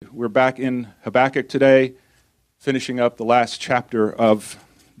We're back in Habakkuk today, finishing up the last chapter of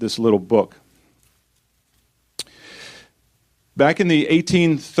this little book. Back in the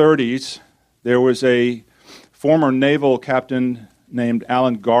 1830s, there was a former naval captain named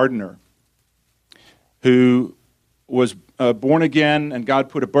Alan Gardner who was born again, and God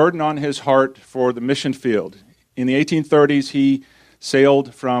put a burden on his heart for the mission field. In the 1830s, he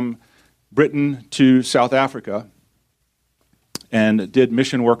sailed from Britain to South Africa and did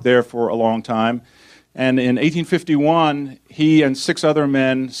mission work there for a long time. And in 1851, he and 6 other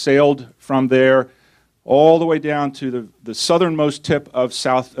men sailed from there all the way down to the southernmost tip of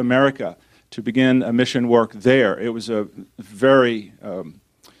South America to begin a mission work there. It was a very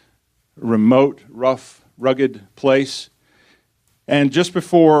remote, rough, rugged place. And just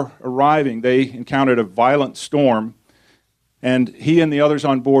before arriving, they encountered a violent storm, and he and the others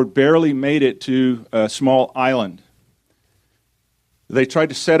on board barely made it to a small island. They tried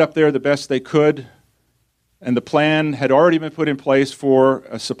to set up there the best they could, and the plan had already been put in place for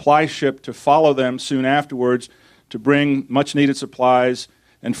a supply ship to follow them soon afterwards to bring much-needed supplies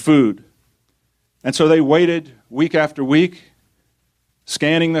and food. And so they waited week after week,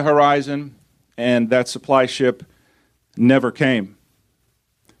 scanning the horizon, and that supply ship never came.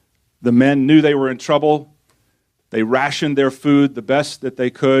 The men knew they were in trouble. They rationed their food the best that they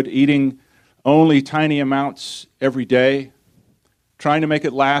could, eating only tiny amounts every day, trying to make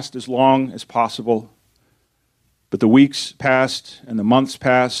it last as long as possible. But the weeks passed and the months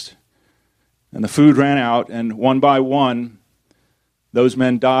passed and the food ran out, and one by one, those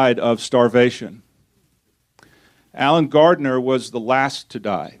men died of starvation. Alan Gardner was the last to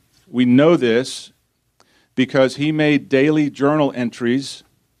die. We know this because he made daily journal entries,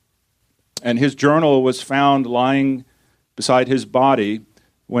 and his journal was found lying beside his body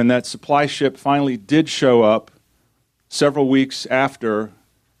when that supply ship finally did show up several weeks after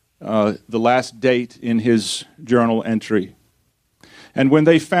the last date in his journal entry. And when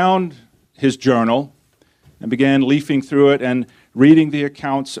they found his journal and began leafing through it and reading the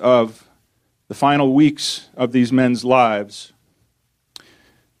accounts of the final weeks of these men's lives,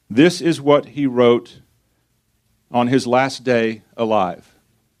 this is what he wrote on his last day alive.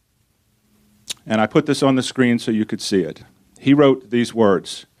 And I put this on the screen so you could see it. He wrote these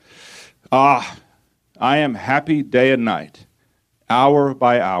words: "Ah, I am happy day and night, hour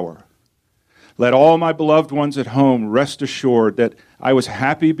by hour. Let all my beloved ones at home rest assured that I was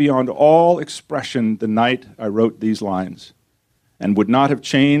happy beyond all expression the night I wrote these lines, and would not have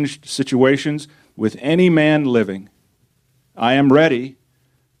changed situations with any man living. I am ready,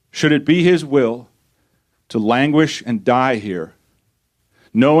 should it be his will, to languish and die here,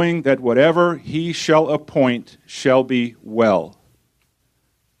 knowing that whatever he shall appoint shall be well.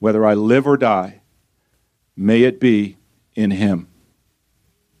 Whether I live or die, may it be in him."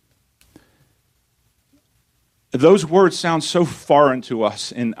 Those words sound so foreign to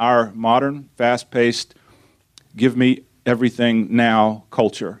us in our modern, fast-paced, give me everything now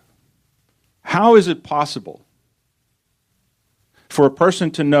culture. How is it possible for a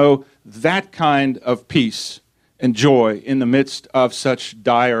person to know that kind of peace and joy in the midst of such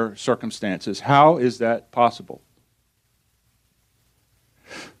dire circumstances? How is that possible?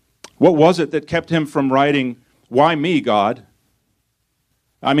 What was it that kept him from writing, "Why me, God?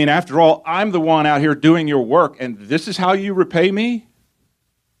 I mean, after all, I'm the one out here doing your work, and this is how you repay me?"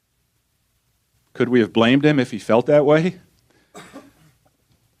 Could we have blamed him if he felt that way?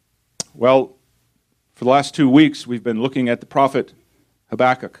 Well, for the last 2 weeks, we've been looking at the prophet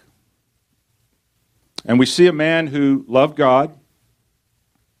Habakkuk. And we see a man who loved God,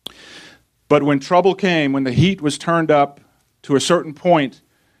 but when trouble came, when the heat was turned up to a certain point,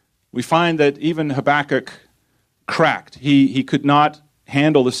 we find that even Habakkuk cracked. He could not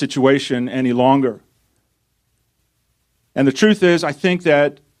handle the situation any longer. And the truth is, I think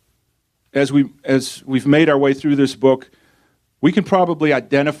that as we've made our way through this book, we can probably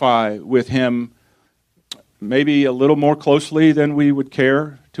identify with him maybe a little more closely than we would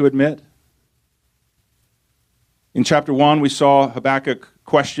care to admit. In chapter 1, we saw Habakkuk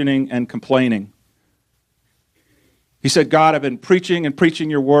questioning and complaining. He said, "God, I've been preaching and preaching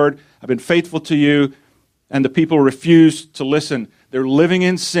your word. I've been faithful to you, and the people refuse to listen. They're living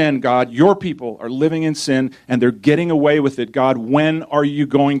in sin, God. Your people are living in sin, and they're getting away with it. God, when are you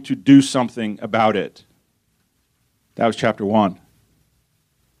going to do something about it?" That was chapter 1.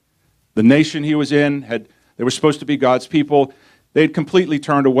 The nation he was in, they were supposed to be God's people. They had completely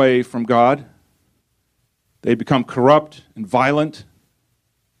turned away from God. They had become corrupt and violent.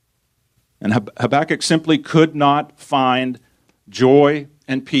 And Habakkuk simply could not find joy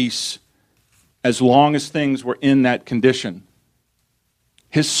and peace as long as things were in that condition.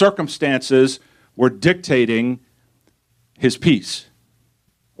 His circumstances were dictating his peace,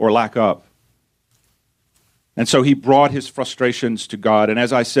 or lack of. And so he brought his frustrations to God. And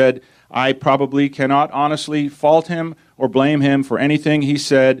as I said, I probably cannot honestly fault him or blame him for anything he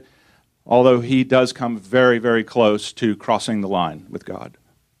said, although he does come very, very close to crossing the line with God.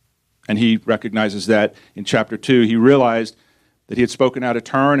 And he recognizes that in chapter 2. He realized that he had spoken out of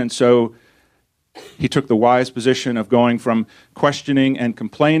turn, and so he took the wise position of going from questioning and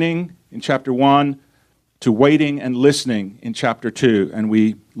complaining in chapter 1 to waiting and listening in chapter 2. And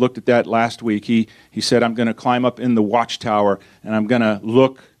we looked at that last week. He said, I'm going to climb up in the watchtower, and I'm going to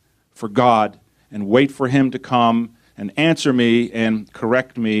look for God and wait for him to come and answer me and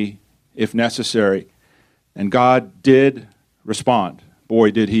correct me if necessary. And God did respond. Boy,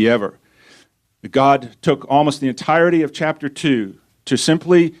 did he ever. God took almost the entirety of chapter 2 to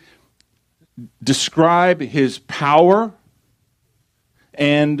simply describe his power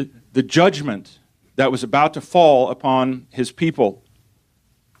and the judgment that was about to fall upon his people.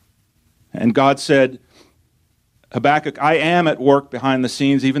 And God said, Habakkuk, I am at work behind the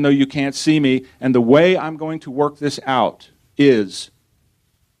scenes, even though you can't see me, and the way I'm going to work this out is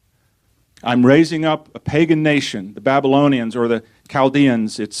I'm raising up a pagan nation, the Babylonians or the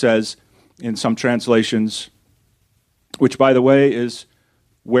Chaldeans, it says in some translations, which, by the way, is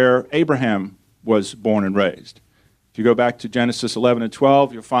where Abraham was born and raised. If you go back to Genesis 11 and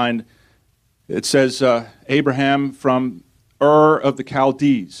 12, you'll find it says Abraham from Ur of the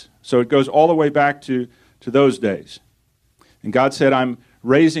Chaldees. So it goes all the way back to those days. And God said, I'm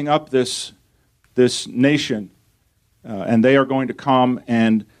raising up this nation, and they are going to come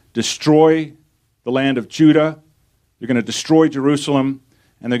and destroy the land of Judah. They're going to destroy Jerusalem,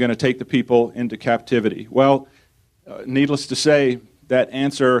 and they're going to take the people into captivity. Well, needless to say, that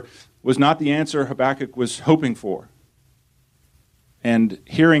answer was not the answer Habakkuk was hoping for. And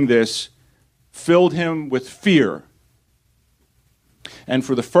hearing this filled him with fear. And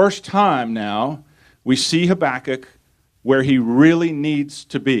for the first time now, we see Habakkuk where he really needs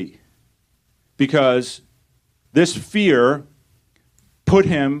to be. Because this fear put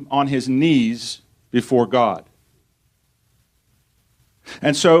him on his knees before God.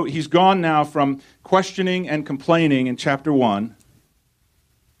 And so he's gone now from questioning and complaining in chapter 1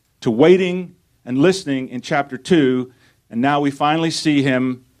 to waiting and listening in chapter 2, and now we finally see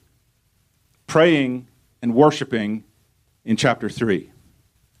him praying and worshiping in chapter 3.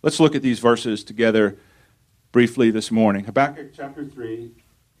 Let's look at these verses together briefly this morning. Habakkuk chapter 3,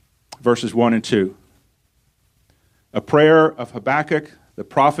 verses 1 and 2. A prayer of Habakkuk, the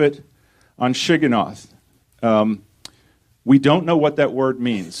prophet, on Shigionoth. We don't know what that word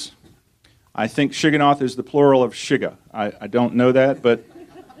means. I think Shigionoth is the plural of Shiga. I don't know that, but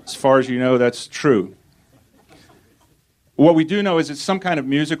as far as you know, that's true. What we do know is it's some kind of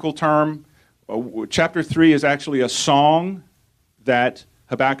musical term. Chapter 3 is actually a song that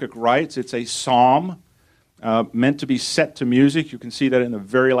Habakkuk writes. It's a psalm meant to be set to music. You can see that in the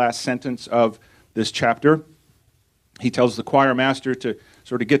very last sentence of this chapter. He tells the choir master to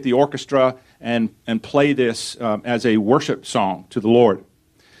sort of get the orchestra and play this as a worship song to the Lord.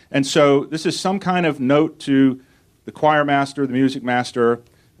 And so this is some kind of note to the choir master, the music master,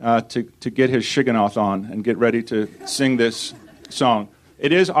 to get his Shigionoth on and get ready to sing this song.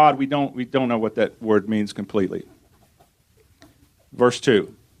 It is odd. We don't know what that word means completely. Verse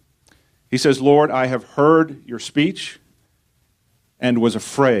 2. He says, Lord, I have heard your speech and was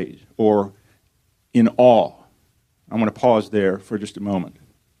afraid, or in awe. I'm going to pause there for just a moment.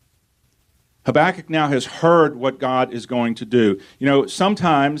 Habakkuk now has heard what God is going to do. You know,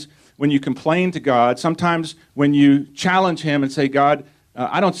 sometimes when you complain to God, sometimes when you challenge him and say, God,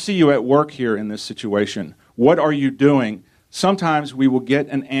 I don't see you at work here in this situation. What are you doing? Sometimes we will get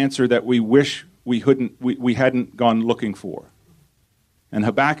an answer that we wish we hadn't gone looking for. And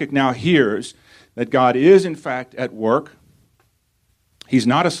Habakkuk now hears that God is in fact at work. He's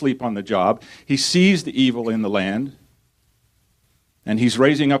not asleep on the job. He sees the evil in the land. And he's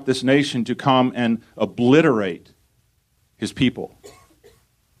raising up this nation to come and obliterate his people.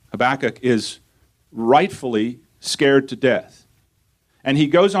 Habakkuk is rightfully scared to death. And he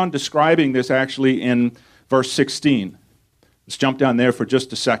goes on describing this actually in verse 16. Let's jump down there for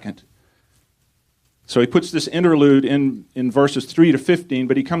just a second. So he puts this interlude in verses 3 to 15,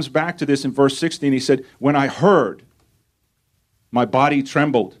 but he comes back to this in verse 16. He said, when I heard, my body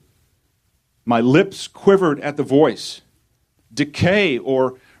trembled. My lips quivered at the voice. Decay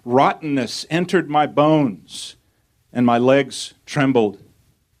or rottenness entered my bones, and my legs trembled.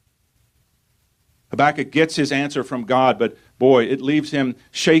 Habakkuk gets his answer from God, but boy, it leaves him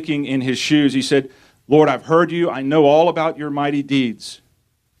shaking in his shoes. He said, Lord, I've heard you. I know all about your mighty deeds.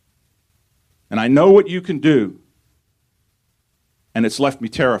 And I know what you can do. And it's left me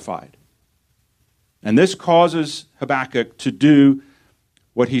terrified. And this causes Habakkuk to do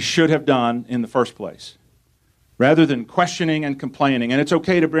what he should have done in the first place. Rather than questioning and complaining, and it's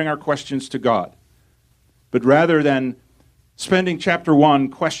okay to bring our questions to God, but rather than spending chapter 1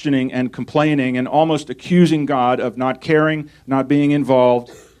 questioning and complaining and almost accusing God of not caring, not being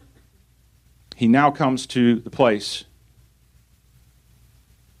involved, he now comes to the place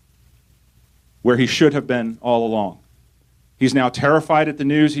where he should have been all along. He's now terrified at the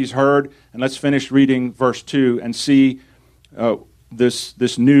news he's heard, and let's finish reading verse 2 and see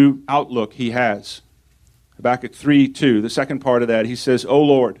this new outlook he has. Habakkuk 3:2, the second part of that, he says, "O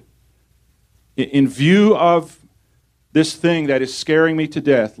Lord, in view of this thing that is scaring me to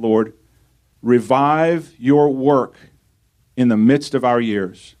death, Lord, revive your work in the midst of our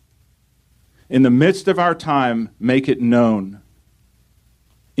years. In the midst of our time, make it known.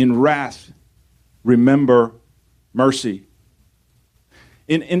 In wrath, remember mercy."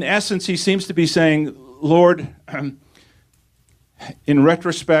 In essence, he seems to be saying, Lord, in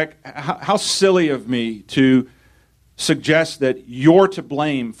retrospect, how silly of me to suggest that you're to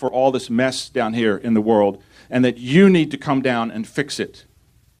blame for all this mess down here in the world and that you need to come down and fix it.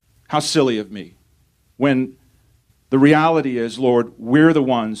 How silly of me. When the reality is, Lord, we're the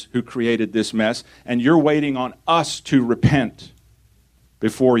ones who created this mess, and you're waiting on us to repent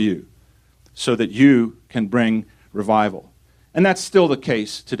before you so that you can bring revival. And that's still the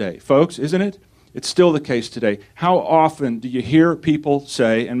case today, folks, isn't it? It's still the case today. How often do you hear people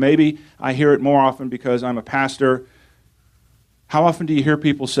say, and maybe I hear it more often because I'm a pastor, how often do you hear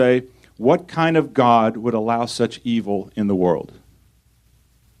people say, what kind of God would allow such evil in the world?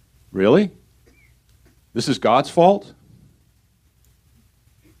 Really? This is God's fault?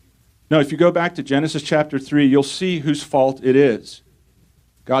 No, if you go back to Genesis chapter 3, you'll see whose fault it is.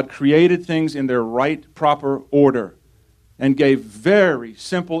 God created things in their right, proper order and gave very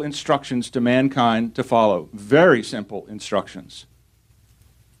simple instructions to mankind to follow. Very simple instructions.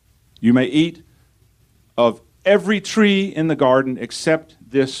 You may eat of every tree in the garden except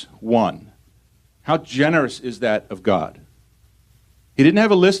this one. How generous is that of God? He didn't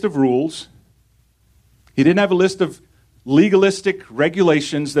have a list of rules. He didn't have a list of legalistic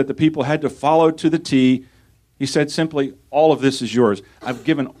regulations that the people had to follow to the T. He said simply, all of this is yours. I've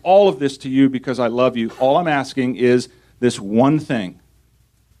given all of this to you because I love you. All I'm asking is this one thing.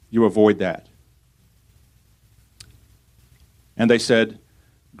 You avoid that. And they said,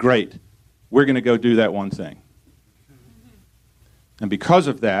 great, we're going to go do that one thing. And because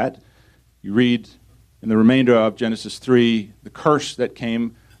of that, you read in the remainder of Genesis 3, the curse that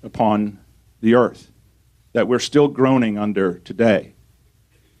came upon the earth, that we're still groaning under today.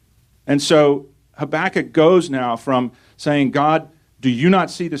 And so Habakkuk goes now from saying, God, do you not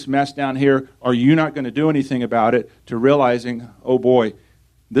see this mess down here? Are you not going to do anything about it? To realizing, oh boy,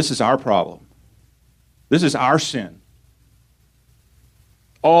 this is our problem. This is our sin.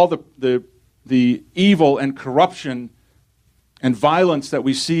 All the evil and corruption and violence that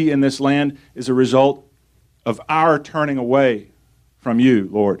we see in this land is a result of our turning away from you,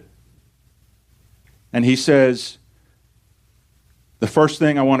 Lord. And he says, the first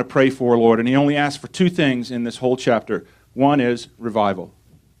thing I want to pray for, Lord, and he only asks for two things in this whole chapter. One is revival.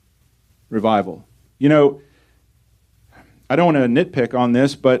 Revival. You know, I don't want to nitpick on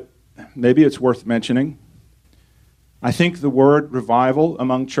this, but maybe it's worth mentioning. I think the word revival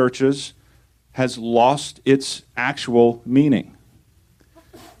among churches has lost its actual meaning.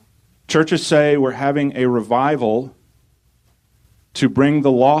 Churches say we're having a revival to bring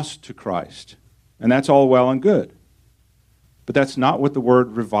the lost to Christ. And that's all well and good. But that's not what the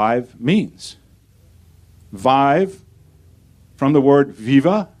word revive means. Vive, from the word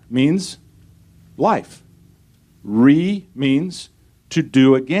viva, means life. Re means to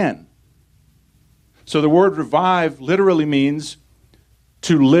do again. So the word revive literally means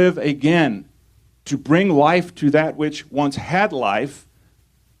to live again, to bring life to that which once had life,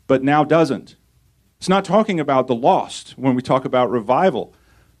 but now doesn't. It's not talking about the lost when we talk about revival.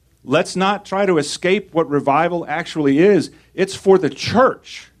 Let's not try to escape what revival actually is. It's for the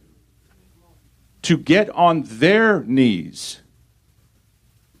church to get on their knees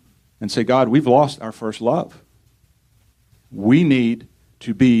and say, God, we've lost our first love. We need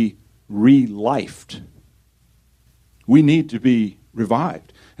to be re-lifed. We need to be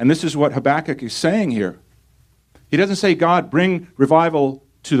revived. And this is what Habakkuk is saying here. He doesn't say, God, bring revival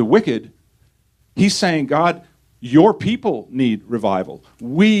to the wicked. He's saying, God, your people need revival.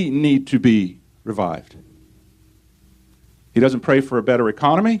 We need to be revived. He doesn't pray for a better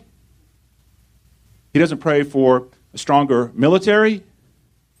economy. He doesn't pray for a stronger military.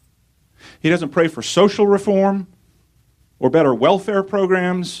 He doesn't pray for social reform or better welfare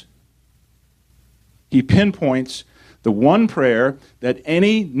programs. He pinpoints the one prayer that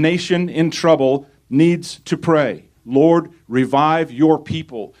any nation in trouble needs to pray. Lord, revive your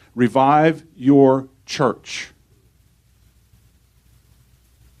people. Revive your church.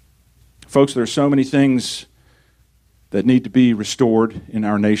 Folks, there are so many things that need to be restored in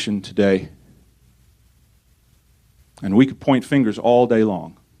our nation today. And we could point fingers all day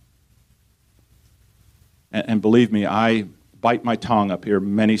long. And believe me, I bite my tongue up here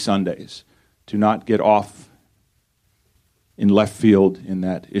many Sundays to not get off in left field in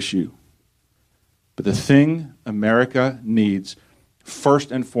that issue. But the thing America needs,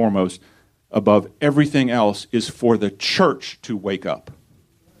 first and foremost, above everything else, is for the church to wake up.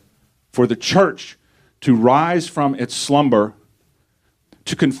 For the church to rise from its slumber,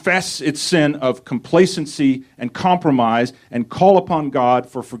 to confess its sin of complacency and compromise, and call upon God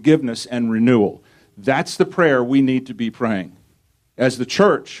for forgiveness and renewal. That's the prayer we need to be praying as the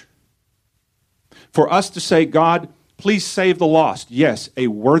church. For us to say, God, please save the lost. Yes, a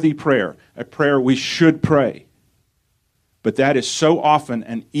worthy prayer, a prayer we should pray. But that is so often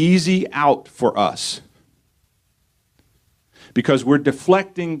an easy out for us because we're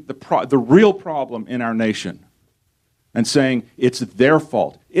deflecting the real problem in our nation and saying it's their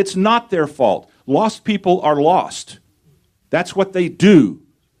fault. It's not their fault. Lost people are lost. That's what they do.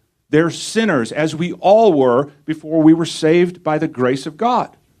 They're sinners, as we all were before we were saved by the grace of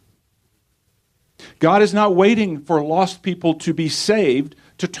God. God is not waiting for lost people to be saved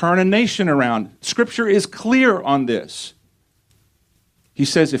to turn a nation around. Scripture is clear on this. He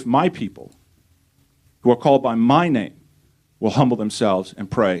says, if my people, who are called by my name, will humble themselves and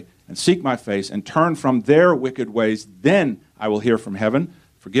pray and seek my face and turn from their wicked ways, then I will hear from heaven,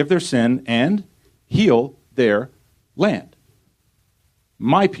 forgive their sin, and heal their land.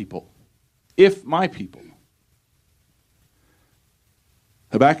 My people. If my people.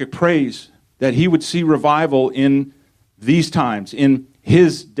 Habakkuk prays that he would see revival in these times, in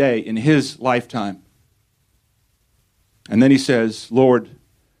his day, in his lifetime. And then he says, Lord,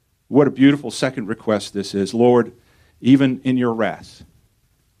 what a beautiful second request this is. Lord, even in your wrath,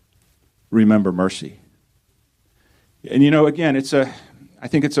 remember mercy. And again, I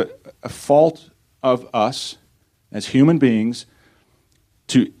think it's a fault of us as human beings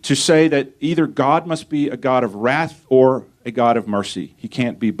to say that either God must be a God of wrath or a God of mercy. He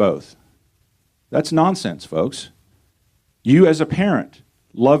can't be both. That's nonsense, folks. You as a parent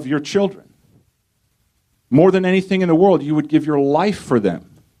love your children. More than anything in the world, you would give your life for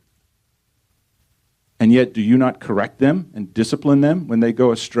them. And yet, do you not correct them and discipline them when they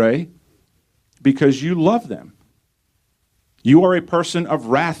go astray? Because you love them. You are a person of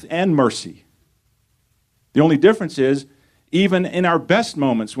wrath and mercy. The only difference is, even in our best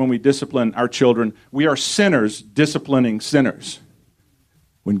moments when we discipline our children, we are sinners disciplining sinners.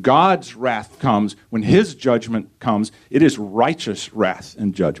 When God's wrath comes, when his judgment comes, it is righteous wrath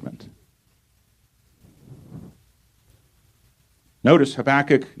and judgment. Notice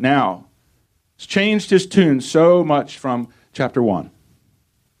Habakkuk now has changed his tune so much from chapter 1.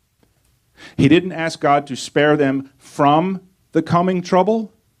 He didn't ask God to spare them from the coming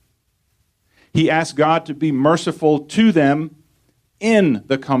trouble. He asked God to be merciful to them in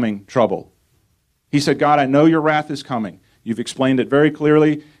the coming trouble. He said, God, I know your wrath is coming. You've explained it very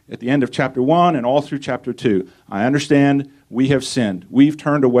clearly at the end of chapter 1 and all through chapter 2. I understand we have sinned. We've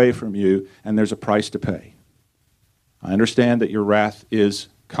turned away from you, and there's a price to pay. I understand that your wrath is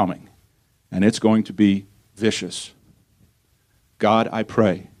coming, and it's going to be vicious. God, I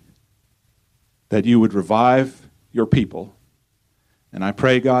pray that you would revive your people. And I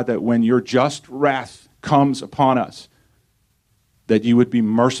pray, God, that when your just wrath comes upon us, that you would be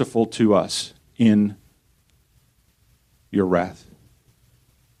merciful to us in your wrath.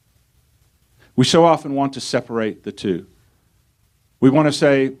 We so often want to separate the two. We want to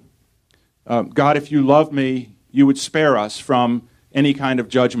say, God, if you love me, you would spare us from any kind of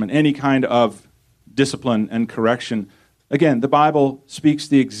judgment, any kind of discipline and correction. Again, the Bible speaks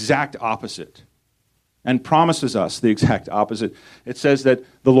the exact opposite and promises us the exact opposite. It says that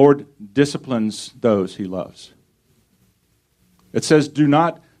the Lord disciplines those he loves. It says, do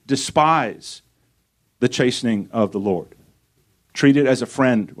not despise the chastening of the Lord. Treat it as a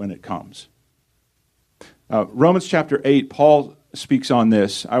friend when it comes. Romans chapter 8, Paul speaks on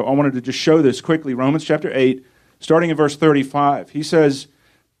this. I wanted to just show this quickly. Romans chapter 8, starting in verse 35, he says,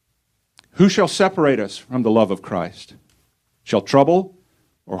 who shall separate us from the love of Christ? Shall trouble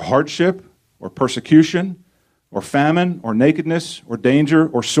or hardship or persecution or famine or nakedness or danger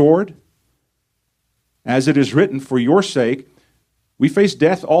or sword? As it is written, for your sake, we face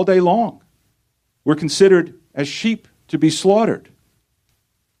death all day long. We're considered as sheep to be slaughtered.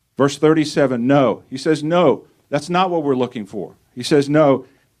 Verse 37, no. He says, no, that's not what we're looking for. He says, no,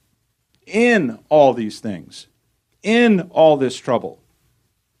 in all these things, in all this trouble,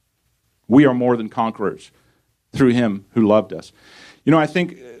 we are more than conquerors through him who loved us. You know, I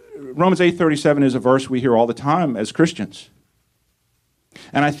think Romans 8:37 is a verse we hear all the time as Christians.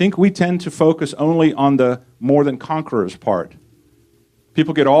 And I think we tend to focus only on the more than conquerors part.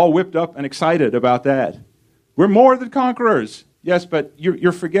 People get all whipped up and excited about that. We're more than conquerors. Yes, but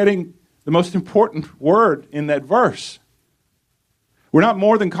you're forgetting the most important word in that verse. We're not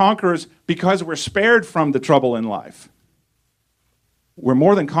more than conquerors because we're spared from the trouble in life. We're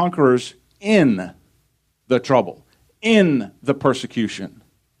more than conquerors in the trouble, in the persecution,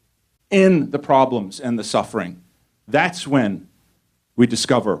 in the problems and the suffering. That's when we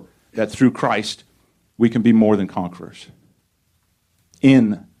discover that through Christ we can be more than conquerors.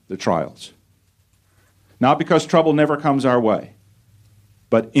 In the trials. Not because trouble never comes our way,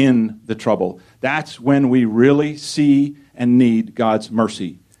 but in the trouble. That's when we really see and need God's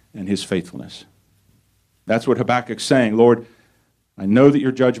mercy and his faithfulness. That's what Habakkuk's saying. Lord, I know that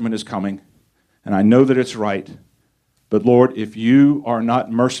your judgment is coming, and I know that it's right. But Lord, if you are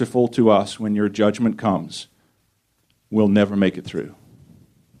not merciful to us when your judgment comes, we'll never make it through.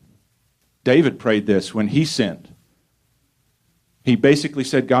 David prayed this when he sinned. He basically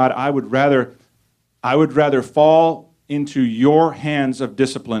said, God, I would rather fall into your hands of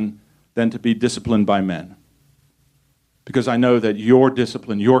discipline than to be disciplined by men. Because I know that your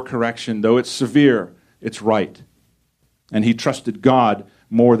discipline, your correction, though it's severe, it's right. And he trusted God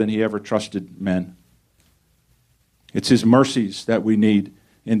more than he ever trusted men. It's his mercies that we need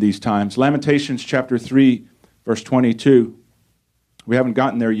in these times. Lamentations chapter 3, verse 22. We haven't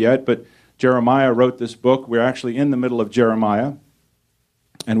gotten there yet, but Jeremiah wrote this book. We're actually in the middle of Jeremiah.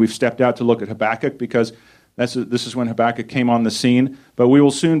 And we've stepped out to look at Habakkuk because this is when Habakkuk came on the scene. But we will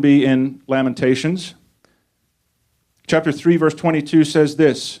soon be in Lamentations. Chapter 3, verse 22 says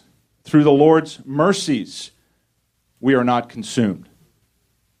this, through the Lord's mercies we are not consumed,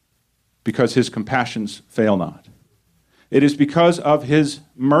 because his compassions fail not. It is because of his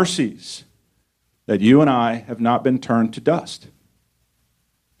mercies that you and I have not been turned to dust.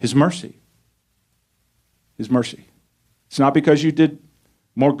 His mercy. His mercy. It's not because you did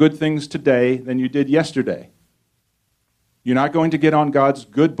more good things today than you did yesterday. You're not going to get on God's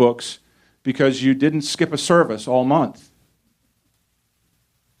good books because you didn't skip a service all month.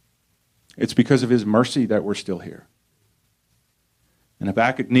 It's because of his mercy that we're still here. And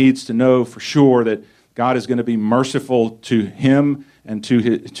Habakkuk needs to know for sure that God is going to be merciful to him and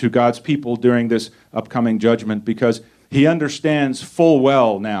to God's people during this upcoming judgment, because he understands full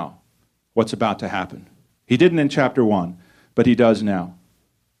well now what's about to happen. He didn't in chapter 1, but he does now.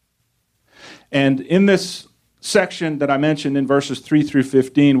 And in this section that I mentioned in verses 3 through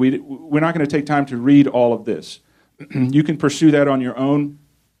 15, we're not going to take time to read all of this. You can pursue that on your own.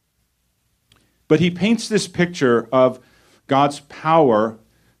 But he paints this picture of God's power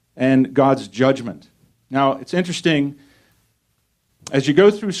and God's judgment. Now, it's interesting, as you go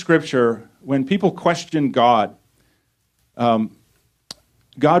through Scripture, when people question God,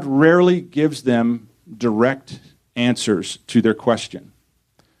 God rarely gives them direct answers to their question.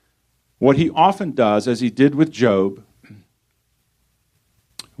 What he often does, as he did with Job,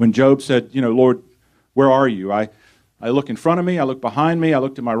 when Job said, Lord, where are you? I look in front of me, I look behind me, I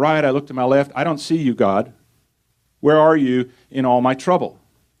look to my right, I look to my left. I don't see you, God. Where are you in all my trouble?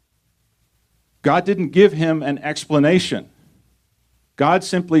 God didn't give him an explanation. God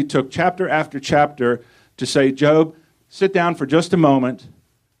simply took chapter after chapter to say, Job, sit down for just a moment.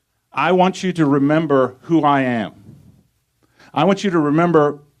 I want you to remember who I am. I want you to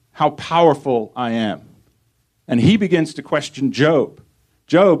remember how powerful I am. And he begins to question Job.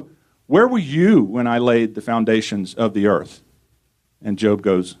 Job, where were you when I laid the foundations of the earth? And Job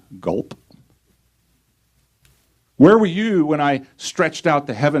goes, gulp. Where were you when I stretched out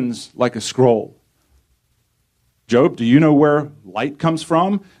the heavens like a scroll? Job, do you know where light comes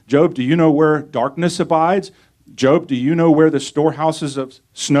from? Job, do you know where darkness abides? Job, do you know where the storehouses of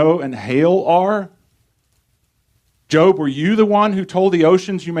snow and hail are? Job, were you the one who told the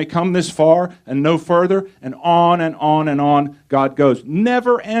oceans you may come this far and no further? And on and on and on God goes,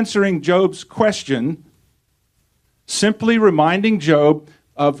 never answering Job's question, simply reminding Job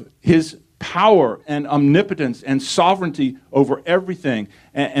of his power and omnipotence and sovereignty over everything.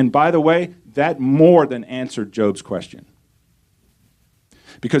 And by the way, that more than answered Job's question,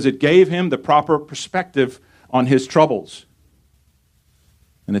 because it gave him the proper perspective on his troubles.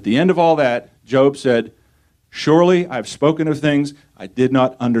 And at the end of all that, Job said, surely I've spoken of things I did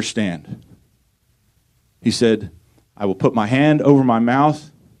not understand. He said, I will put my hand over my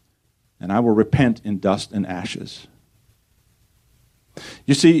mouth, and I will repent in dust and ashes.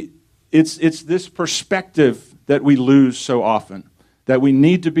 You see, it's this perspective that we lose so often, that we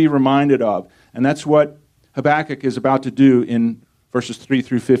need to be reminded of. And that's what Habakkuk is about to do in verses 3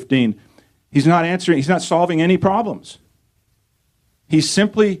 through 15. He's not solving any problems. He's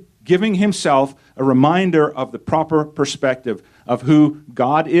simply giving himself a reminder of the proper perspective of who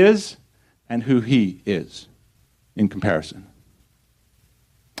God is and who he is in comparison.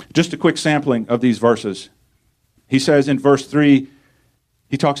 Just a quick sampling of these verses. He says in verse 3,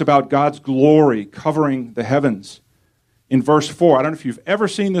 he talks about God's glory covering the heavens. In verse 4, I don't know if you've ever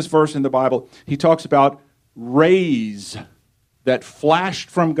seen this verse in the Bible, he talks about rays that flashed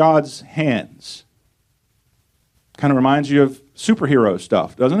from God's hands. Kind of reminds you of superhero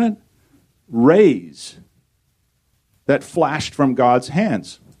stuff, doesn't it? Rays that flashed from God's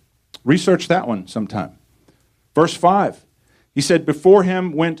hands. Research that one sometime. Verse 5, he said, before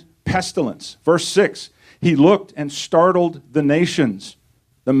him went pestilence. Verse 6, he looked and startled the nations.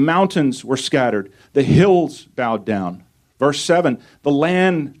 The mountains were scattered. The hills bowed down. Verse 7, the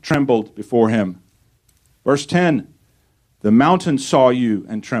land trembled before him. Verse 10, the mountains saw you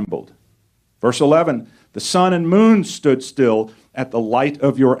and trembled. Verse 11, the sun and moon stood still at the light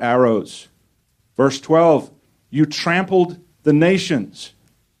of your arrows. Verse 12, you trampled the nations.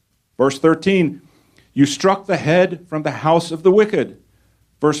 Verse 13, you struck the head from the house of the wicked.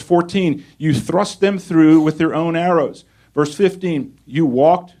 Verse 14, you thrust them through with your own arrows. Verse 15, you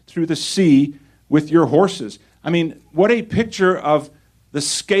walked through the sea with your horses. I mean, what a picture of the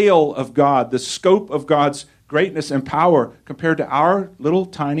scale of God, the scope of God's greatness and power compared to our little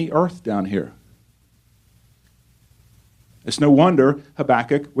tiny earth down here. It's no wonder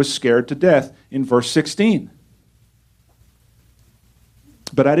Habakkuk was scared to death in verse 16.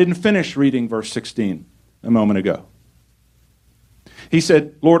 But I didn't finish reading verse 16 a moment ago. He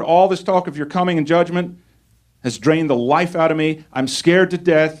said, Lord, all this talk of your coming and judgment has drained the life out of me. I'm scared to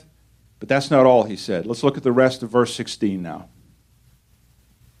death. But that's not all, he said. Let's look at the rest of verse 16 now.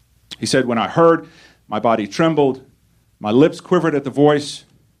 He said, when I heard, my body trembled, my lips quivered at the voice,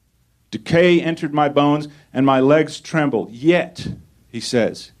 decay entered my bones, and my legs trembled. Yet, he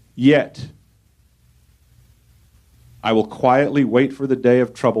says, yet, I will quietly wait for the day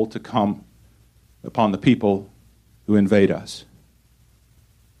of trouble to come upon the people who invade us.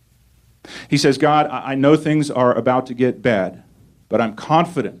 He says, God, I know things are about to get bad, but I'm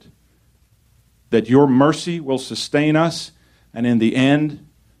confident that your mercy will sustain us, and in the end,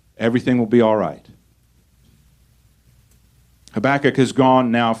 everything will be all right. Habakkuk has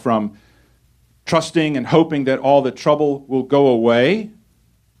gone now from trusting and hoping that all the trouble will go away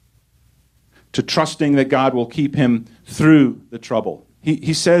to trusting that God will keep him through the trouble.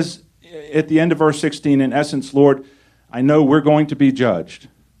 He says at the end of verse 16, in essence, Lord, I know we're going to be judged,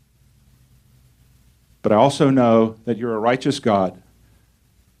 but I also know that you're a righteous God,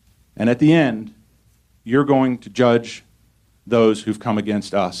 and at the end, you're going to judge those who've come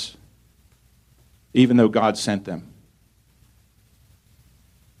against us, even though God sent them.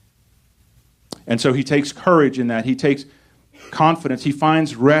 And so he takes courage in that. He takes confidence. He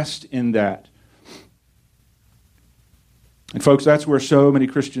finds rest in that. And folks, that's where so many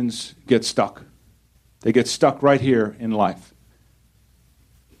Christians get stuck. They get stuck right here in life.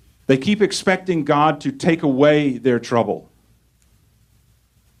 They keep expecting God to take away their trouble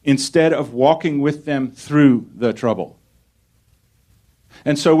instead of walking with them through the trouble.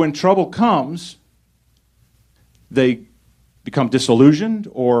 And so when trouble comes, they become disillusioned,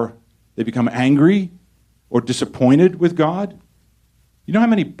 or they become angry or disappointed with God. You know how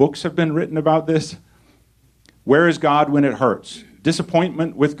many books have been written about this? Where is God when it hurts?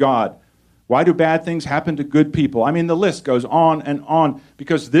 Disappointment with God. Why do bad things happen to good people? I mean, the list goes on,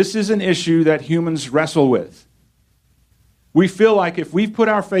 because this is an issue that humans wrestle with. We feel like if we've put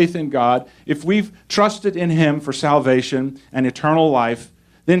our faith in God, if we've trusted in him for salvation and eternal life,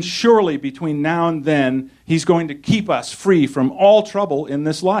 then surely between now and then, he's going to keep us free from all trouble in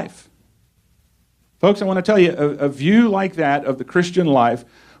this life. Folks, I want to tell you, a view like that of the Christian life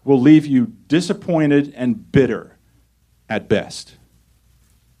will leave you disappointed and bitter at best.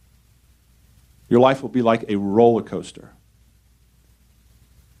 Your life will be like a roller coaster.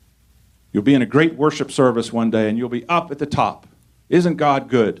 You'll be in a great worship service one day and you'll be up at the top. Isn't God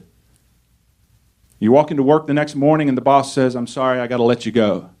good? You walk into work the next morning and the boss says, I'm sorry, I got to let you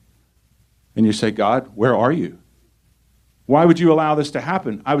go. And you say, God, where are you? Why would you allow this to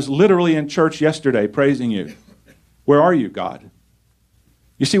happen? I was literally in church yesterday praising you. Where are you, God?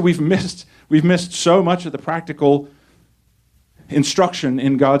 You see, we've missed so much of the practical instruction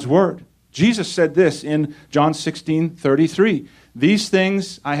in God's word. Jesus said this in John 16:33. These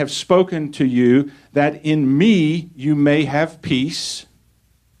things I have spoken to you, that in me you may have peace.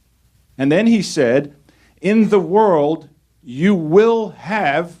 And then he said, in the world you will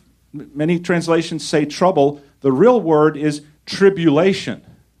have, many translations say trouble. The real word is tribulation.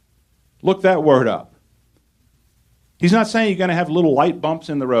 Look that word up. He's not saying you're going to have little light bumps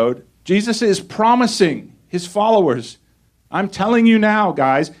in the road. Jesus is promising his followers, I'm telling you now,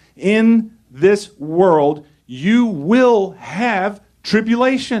 guys, in this world, you will have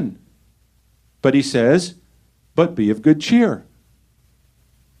tribulation. But he says, but be of good cheer.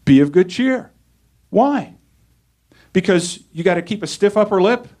 Be of good cheer. Why? Because you got to keep a stiff upper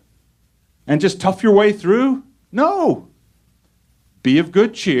lip and just tough your way through? No. Be of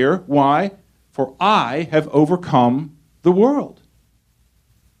good cheer. Why? For I have overcome the world.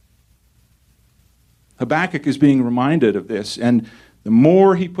 Habakkuk is being reminded of this, and the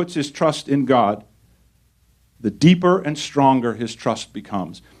more he puts his trust in God, the deeper and stronger his trust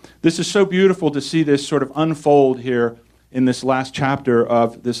becomes. This is so beautiful to see this sort of unfold here in this last chapter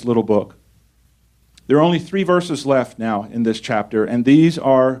of this little book. There are only 3 verses left now in this chapter, and these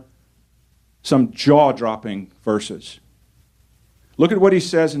are some jaw-dropping verses. Look at what he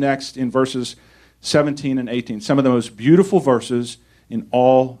says next in verses 17 and 18, some of the most beautiful verses in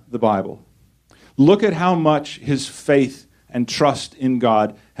all the Bible. Look at how much his faith and trust in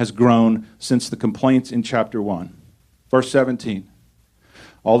God has grown since the complaints in chapter 1. Verse 17,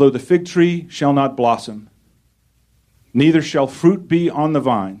 although the fig tree shall not blossom, neither shall fruit be on the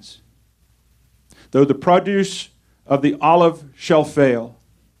vines, though the produce of the olive shall fail,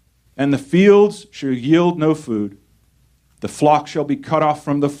 and the fields shall yield no food, the flock shall be cut off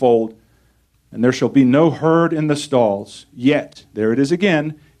from the fold, and there shall be no herd in the stalls. Yet, there it is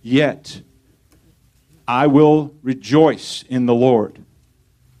again, yet I will rejoice in the Lord.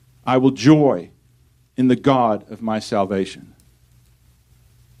 I will joy in the God of my salvation.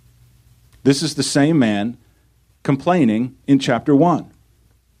 This is the same man complaining in chapter 1.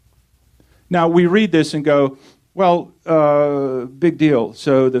 Now, we read this and go, well, big deal.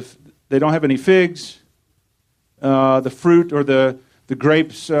 So they don't have any figs. The fruit or the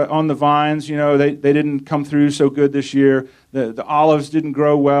grapes on the vines, they didn't come through so good this year. The olives didn't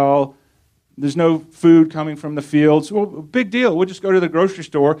grow well. There's no food coming from the fields. Well, big deal. We'll just go to the grocery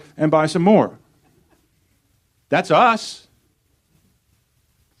store and buy some more. That's us.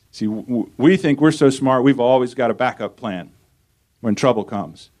 See, we think we're so smart, we've always got a backup plan when trouble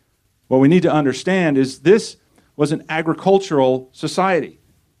comes. What we need to understand is this was an agricultural society.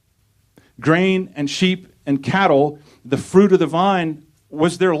 Grain and sheep and cattle, the fruit of the vine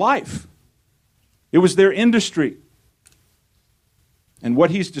was their life. It was their industry. And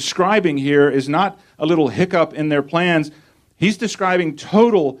what he's describing here is not a little hiccup in their plans. He's describing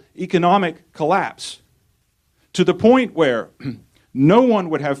total economic collapse to the point where no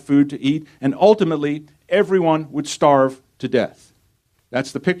one would have food to eat, and ultimately everyone would starve to death.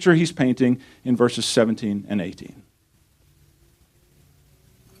 That's the picture he's painting in verses 17 and 18.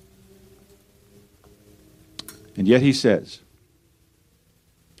 And yet he says,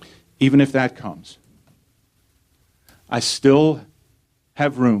 even if that comes, I still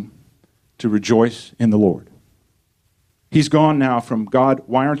have room to rejoice in the Lord. He's gone now from, God,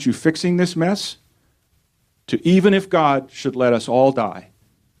 why aren't you fixing this mess? To even if God should let us all die,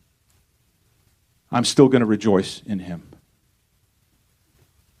 I'm still going to rejoice in him.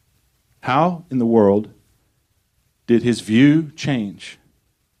 How in the world did his view change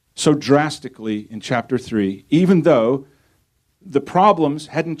so drastically in chapter 3, even though the problems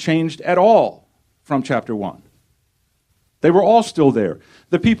hadn't changed at all from chapter 1? They were all still there.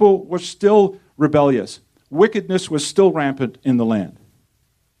 The people were still rebellious. Wickedness was still rampant in the land.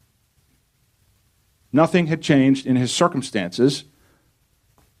 Nothing had changed in his circumstances.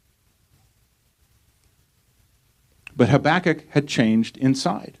 But Habakkuk had changed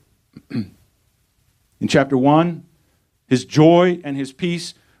inside. In chapter 1, his joy and his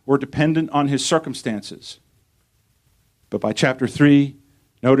peace were dependent on his circumstances. But by chapter 3,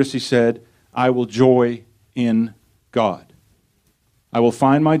 notice he said, I will joy in God. I will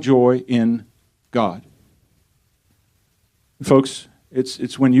find my joy in God. Folks,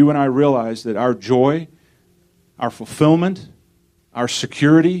 it's when you and I realize that our joy, our fulfillment, our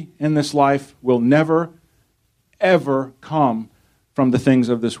security in this life will never, ever come from the things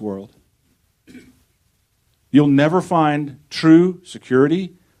of this world. You'll never find true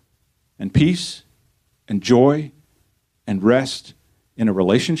security and peace and joy and rest in a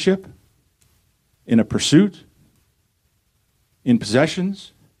relationship, in a pursuit, in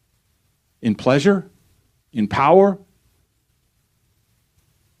possessions, in pleasure, in power.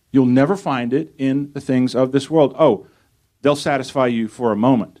 You'll never find it in the things of this world. Oh, they'll satisfy you for a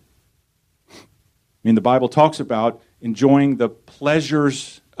moment. I mean, the Bible talks about enjoying the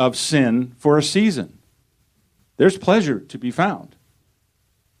pleasures of sin for a season. There's pleasure to be found.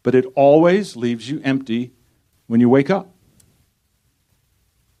 But it always leaves you empty when you wake up.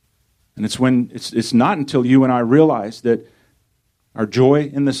 And it's not until you and I realize that our joy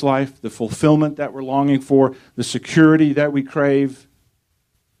in this life, the fulfillment that we're longing for, the security that we crave,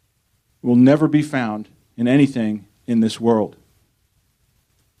 will never be found in anything in this world.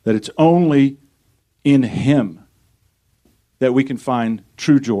 That it's only in Him that we can find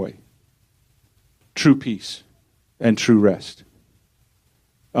true joy, true peace, and true rest.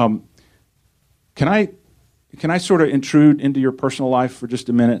 Can I sort of intrude into your personal life for just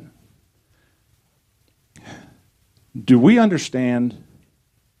a minute? Do we understand?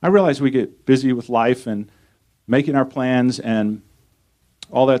 I realize we get busy with life and making our plans, and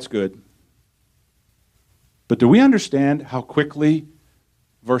all that's good. But do we understand how quickly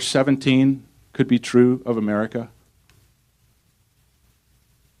verse 17 could be true of America?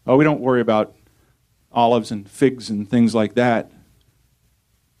 Oh, we don't worry about olives and figs and things like that.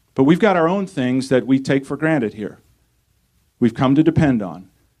 But we've got our own things that we take for granted here. We've come to depend on.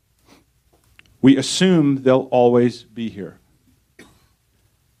 We assume they'll always be here.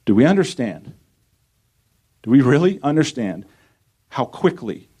 Do we understand? Do we really understand how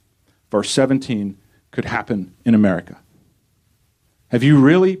quickly verse 17 could happen in America? Have you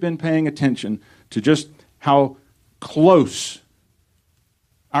really been paying attention to just how close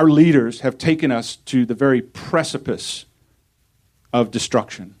our leaders have taken us to the very precipice of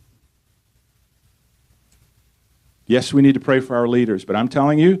destruction? Yes, we need to pray for our leaders, but I'm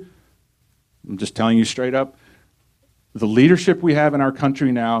just telling you straight up, the leadership we have in our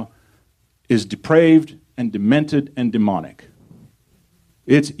country now is depraved and demented and demonic.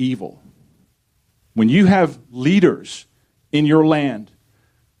 It's evil. When you have leaders in your land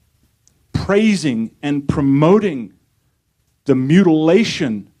praising and promoting the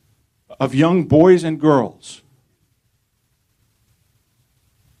mutilation of young boys and girls,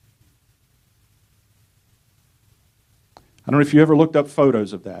 I don't know if you ever looked up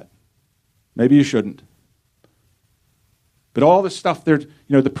photos of that. Maybe you shouldn't. But all this stuff there,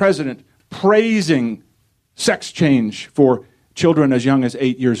 the president praising sex change for children as young as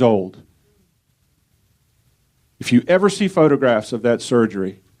 8 years old. If you ever see photographs of that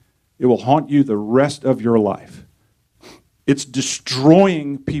surgery, it will haunt you the rest of your life. It's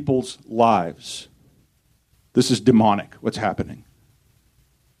destroying people's lives. This is demonic, what's happening.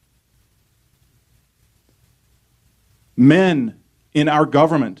 Men in our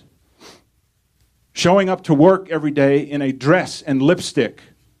government showing up to work every day in a dress and lipstick.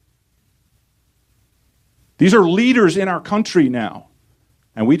 These are leaders in our country now.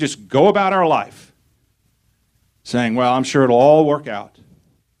 And we just go about our life saying, well, I'm sure it'll all work out.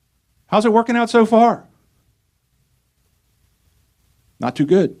 How's it working out so far? Not too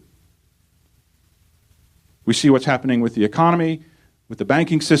good. We see what's happening with the economy, with the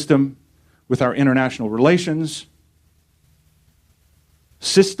banking system, with our international relations.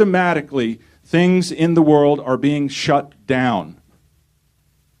 Systematically, things in the world are being shut down.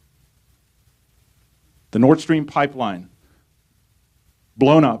 The Nord Stream pipeline,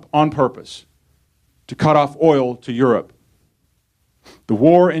 blown up on purpose to cut off oil to Europe. The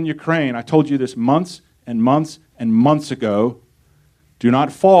war in Ukraine, I told you this months and months and months ago. Do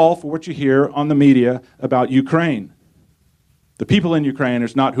not fall for what you hear on the media about Ukraine. The people in Ukraine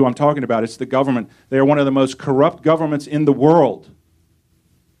is not who I'm talking about, it's the government. They are one of the most corrupt governments in the world.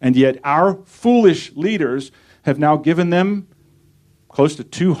 And yet our foolish leaders have now given them close to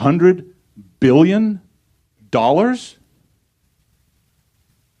 $200 billion.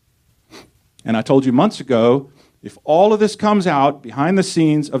 And I told you months ago, if all of this comes out behind the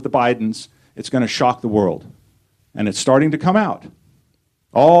scenes of the Bidens, it's going to shock the world. And it's starting to come out.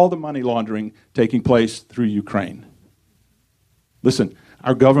 All the money laundering taking place through Ukraine. Listen,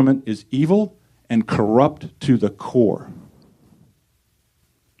 our government is evil and corrupt to the core.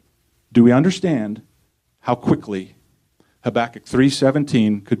 Do we understand how quickly Habakkuk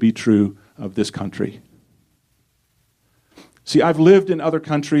 3:17 could be true of this country? See, I've lived in other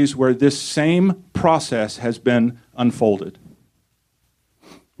countries where this same process has been unfolded.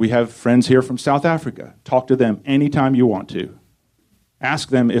 We have friends here from South Africa. Talk to them anytime you want to. Ask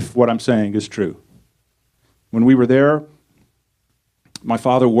them if what I'm saying is true. When we were there, my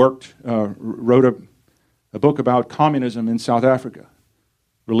father wrote a book about communism in South Africa.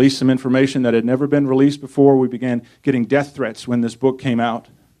 Released some information that had never been released before. We began getting death threats when this book came out.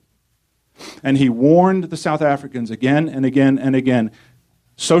 And he warned the South Africans again and again and again,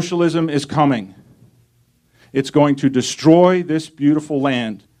 Socialism is coming. It's going to destroy this beautiful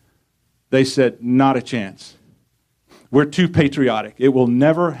land. They said, not a chance. We're too patriotic. It will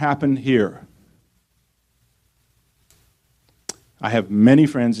never happen here. I have many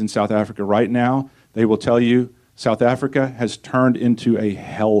friends in South Africa right now. They will tell you South Africa has turned into a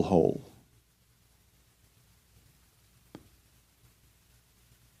hellhole.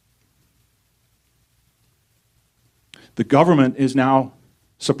 The government is now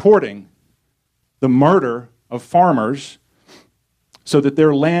supporting the murder of farmers so that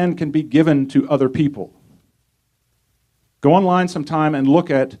their land can be given to other people. Go online sometime and look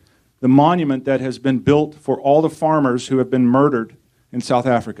at the monument that has been built for all the farmers who have been murdered in South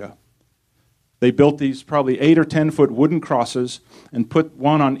Africa. They built these probably 8 or 10 foot wooden crosses and put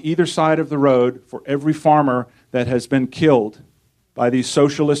one on either side of the road for every farmer that has been killed by these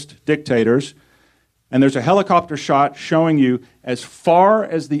socialist dictators. And there's a helicopter shot showing you as far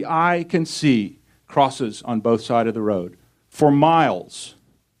as the eye can see crosses on both sides of the road for miles.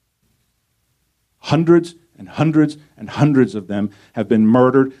 Hundreds and hundreds and hundreds of them have been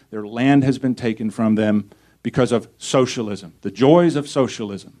murdered. Their land has been taken from them because of socialism, the joys of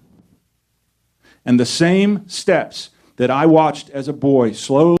socialism. And the same steps that I watched as a boy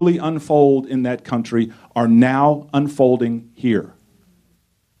slowly unfold in that country are now unfolding here.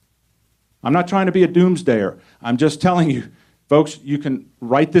 I'm not trying to be a doomsdayer. I'm just telling you, folks, you can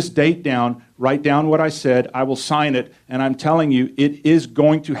write this date down, write down what I said, I will sign it, and I'm telling you, it is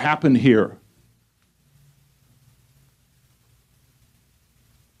going to happen here.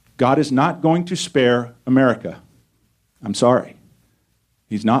 God is not going to spare America. I'm sorry.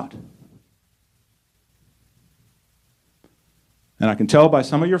 He's not. And I can tell by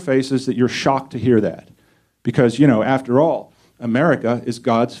some of your faces that you're shocked to hear that. Because, after all, America is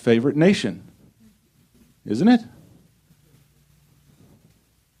God's favorite nation. Isn't it?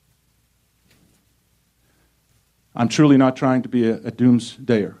 I'm truly not trying to be a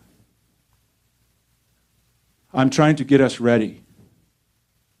doomsdayer. I'm trying to get us ready.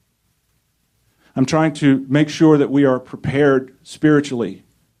 I'm trying to make sure that we are prepared spiritually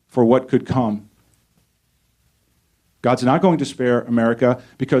for what could come. God's not going to spare America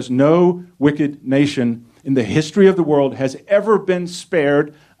because no wicked nation in the history of the world has ever been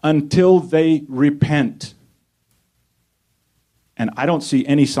spared until they repent. And I don't see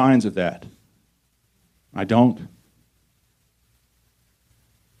any signs of that. I don't.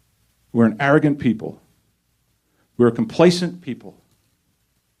 We're an arrogant people. We're a complacent people.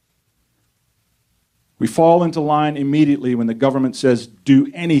 We fall into line immediately when the government says,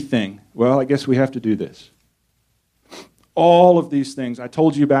 do anything. Well, I guess we have to do this. All of these things, I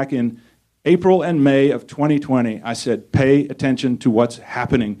told you back in April and May of 2020, I said, pay attention to what's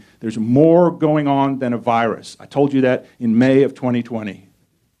happening. There's more going on than a virus. I told you that in May of 2020.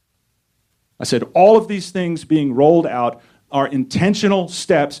 I said, all of these things being rolled out are intentional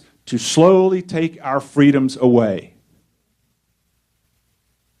steps to slowly take our freedoms away.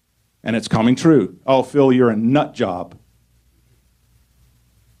 And it's coming true. Oh, Phil, you're a nut job.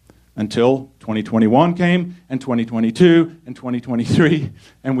 Until 2021 came, and 2022, and 2023,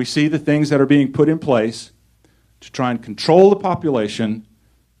 and we see the things that are being put in place to try and control the population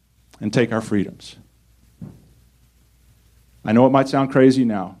and take our freedoms. I know it might sound crazy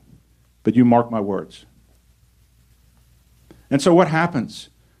now, but you mark my words. And so what happens?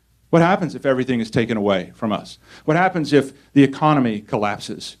 What happens if everything is taken away from us? What happens if the economy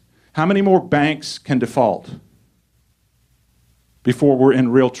collapses? How many more banks can default before we're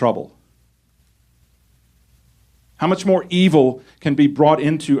in real trouble? How much more evil can be brought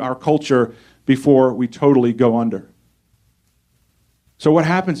into our culture before we totally go under? So what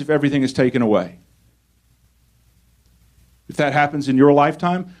happens if everything is taken away? If that happens in your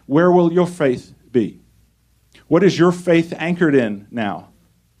lifetime, where will your faith be? What is your faith anchored in now?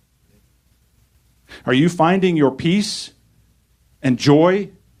 Are you finding your peace and joy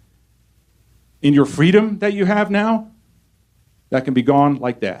in your freedom that you have now? That can be gone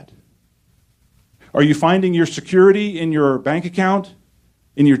like that. Are you finding your security in your bank account,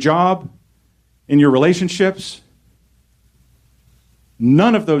 in your job, in your relationships?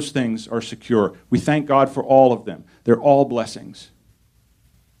 None of those things are secure. We thank God for all of them. They're all blessings.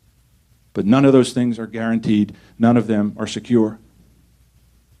 But none of those things are guaranteed. None of them are secure.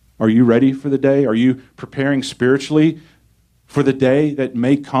 Are you ready for the day? Are you preparing spiritually for the day that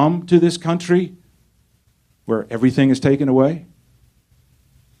may come to this country where everything is taken away?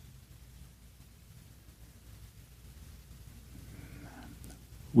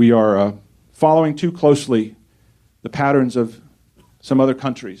 We are following too closely the patterns of some other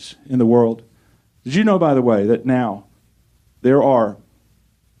countries in the world. Did you know, by the way, that now there are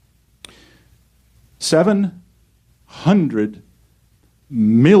 700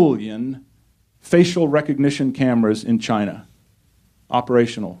 million facial recognition cameras in China,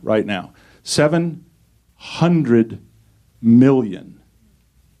 operational right now. 700 million.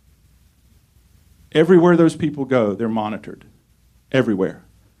 Everywhere those people go, they're monitored. Everywhere.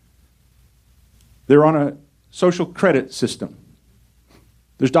 They're on a social credit system.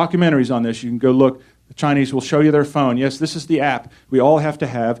 There's documentaries on this. You can go look. The Chinese will show you their phone. Yes, this is the app we all have to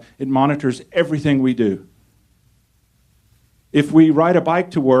have. It monitors everything we do. If we ride a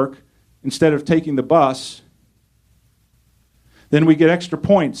bike to work instead of taking the bus, then we get extra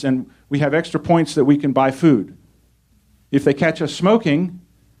points, and we have extra points that we can buy food. If they catch us smoking,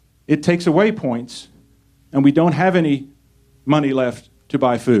 it takes away points, and we don't have any money left to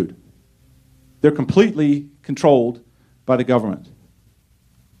buy food. They're completely controlled by the government.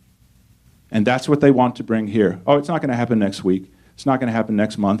 And that's what they want to bring here. Oh, it's not going to happen next week. It's not going to happen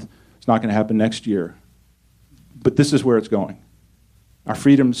next month. It's not going to happen next year. But this is where it's going. Our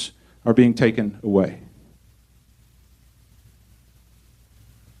freedoms are being taken away.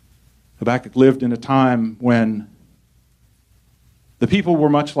 Habakkuk lived in a time when the people were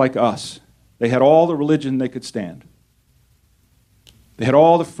much like us. They had all the religion they could stand. They had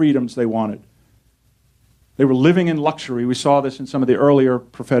all the freedoms they wanted. They were living in luxury. We saw this in some of the earlier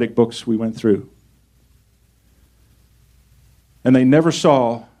prophetic books we went through. And they never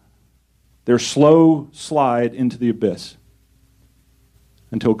saw their slow slide into the abyss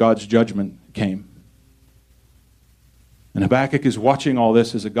until God's judgment came. And Habakkuk is watching all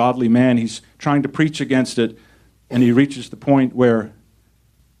this as a godly man. He's trying to preach against it, and he reaches the point where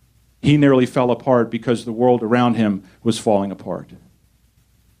he nearly fell apart because the world around him was falling apart.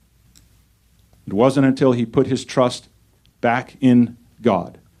 It wasn't until he put his trust back in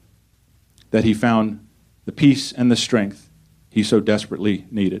God that he found the peace and the strength he so desperately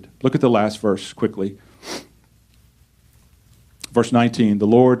needed. Look at the last verse quickly. Verse 19, the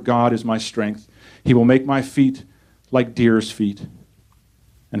Lord God is my strength. He will make my feet like deer's feet,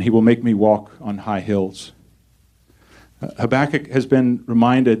 and he will make me walk on high hills. Habakkuk has been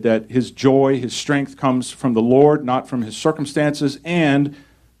reminded that his joy, his strength comes from the Lord, not from his circumstances, and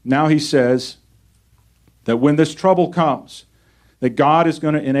now he says that when this trouble comes, that God is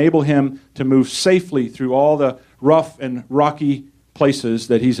going to enable him to move safely through all the rough and rocky places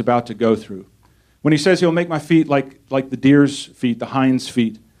that he's about to go through. When he says he'll make my feet like the deer's feet, the hind's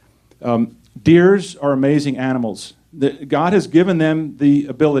feet, deers are amazing animals. God has given them the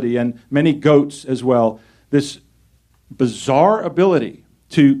ability, and many goats as well, this bizarre ability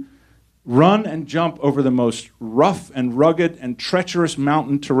to run and jump over the most rough and rugged and treacherous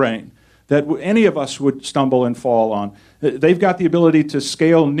mountain terrain that any of us would stumble and fall on. They've got the ability to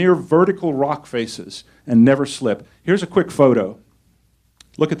scale near vertical rock faces and never slip. Here's a quick photo.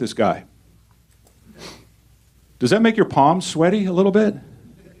 Look at this guy. Does that make your palms sweaty a little bit?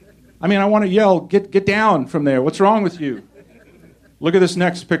 I mean, I want to yell, get down from there. What's wrong with you? Look at this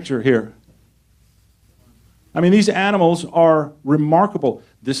next picture here. I mean, these animals are remarkable.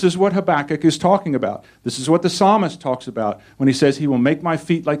 This is what Habakkuk is talking about. This is what the psalmist talks about when he says, he will make my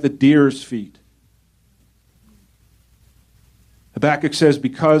feet like the deer's feet. Habakkuk says,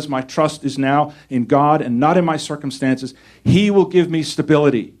 because my trust is now in God and not in my circumstances, he will give me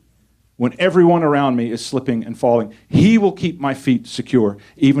stability when everyone around me is slipping and falling. He will keep my feet secure,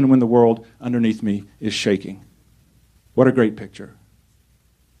 even when the world underneath me is shaking. What a great picture.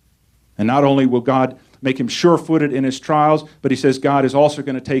 And not only will God make him sure-footed in his trials, but he says God is also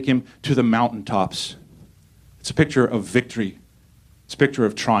going to take him to the mountaintops. It's a picture of victory. It's a picture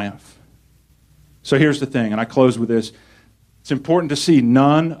of triumph. So here's the thing, and I close with this. It's important to see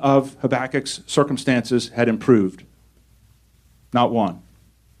none of Habakkuk's circumstances had improved. Not one.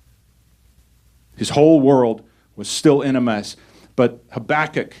 His whole world was still in a mess. But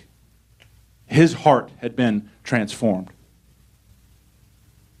Habakkuk, his heart had been transformed.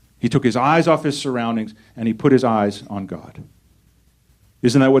 He took his eyes off his surroundings and he put his eyes on God.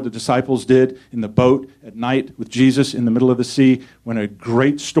 Isn't that what the disciples did in the boat at night with Jesus in the middle of the sea when a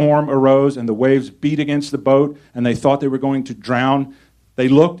great storm arose and the waves beat against the boat and they thought they were going to drown? They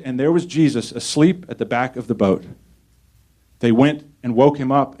looked and there was Jesus asleep at the back of the boat. They went and woke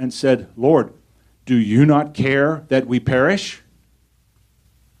him up and said, Lord, do you not care that we perish?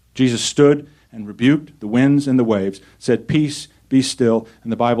 Jesus stood and rebuked the winds and the waves, said, peace, be still.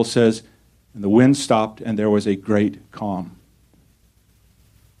 And the Bible says, and the wind stopped and there was a great calm.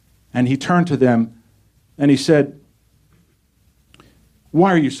 And he turned to them and he said,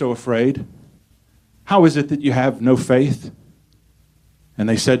 why are you so afraid? How is it that you have no faith? And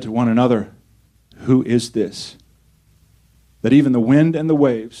they said to one another, who is this, that even the wind and the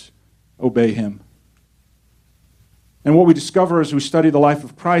waves obey him? And what we discover as we study the life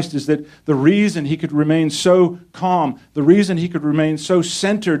of Christ is that the reason he could remain so calm, the reason he could remain so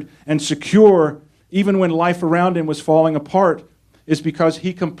centered and secure, even when life around him was falling apart, is because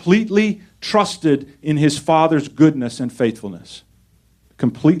he completely trusted in his Father's goodness and faithfulness.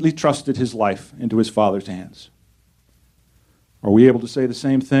 Completely trusted his life into his Father's hands. Are we able to say the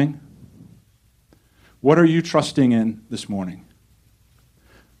same thing? What are you trusting in this morning?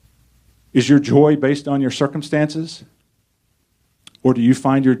 Is your joy based on your circumstances? Or do you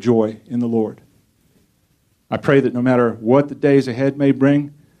find your joy in the Lord? I pray that no matter what the days ahead may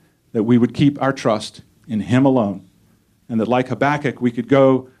bring, that we would keep our trust in him alone. And that like Habakkuk, we could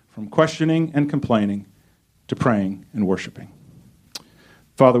go from questioning and complaining to praying and worshiping.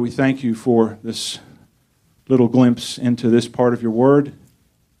 Father, we thank you for this little glimpse into this part of your word.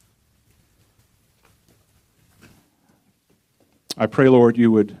 I pray, Lord,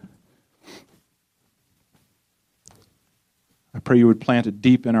 you would plant it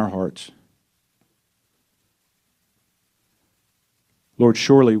deep in our hearts. Lord,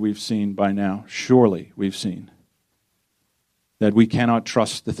 surely we've seen by now, that we cannot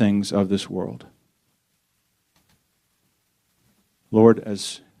trust the things of this world. Lord,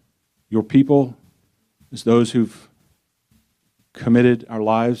 as your people, as those who've committed our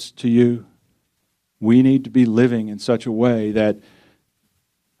lives to you, we need to be living in such a way that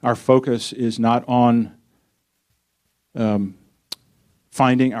our focus is not on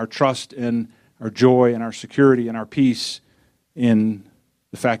finding our trust and our joy and our security and our peace in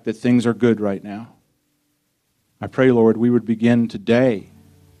the fact that things are good right now. I pray, Lord, we would begin today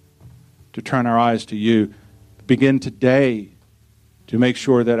to turn our eyes to you. Begin today to make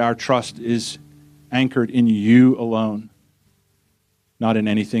sure that our trust is anchored in you alone, not in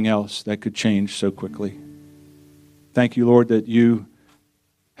anything else that could change so quickly. Thank you, Lord, that you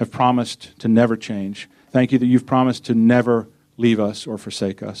have promised to never change. Thank you that you've promised to never leave us or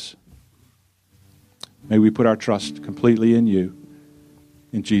forsake us. May we put our trust completely in you.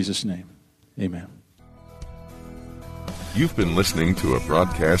 In Jesus' name, amen. You've been listening to a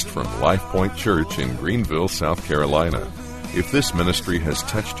broadcast from Life Point Church in Greenville, South Carolina. If this ministry has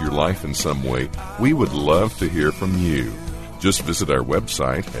touched your life in some way, we would love to hear from you. Just visit our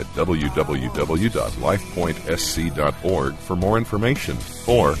website at www.lifepointsc.org for more information.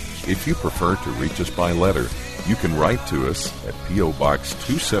 Or, if you prefer to reach us by letter, you can write to us at P.O. Box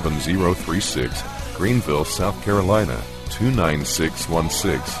 27036, Greenville, South Carolina,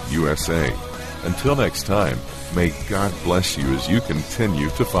 29616, USA. Until next time, may God bless you as you continue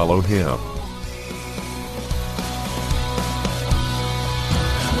to follow Him.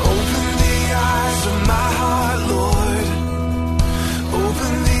 Open the eyes of my heart, Lord.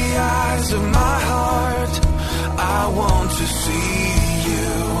 Open the eyes of my heart. I want to see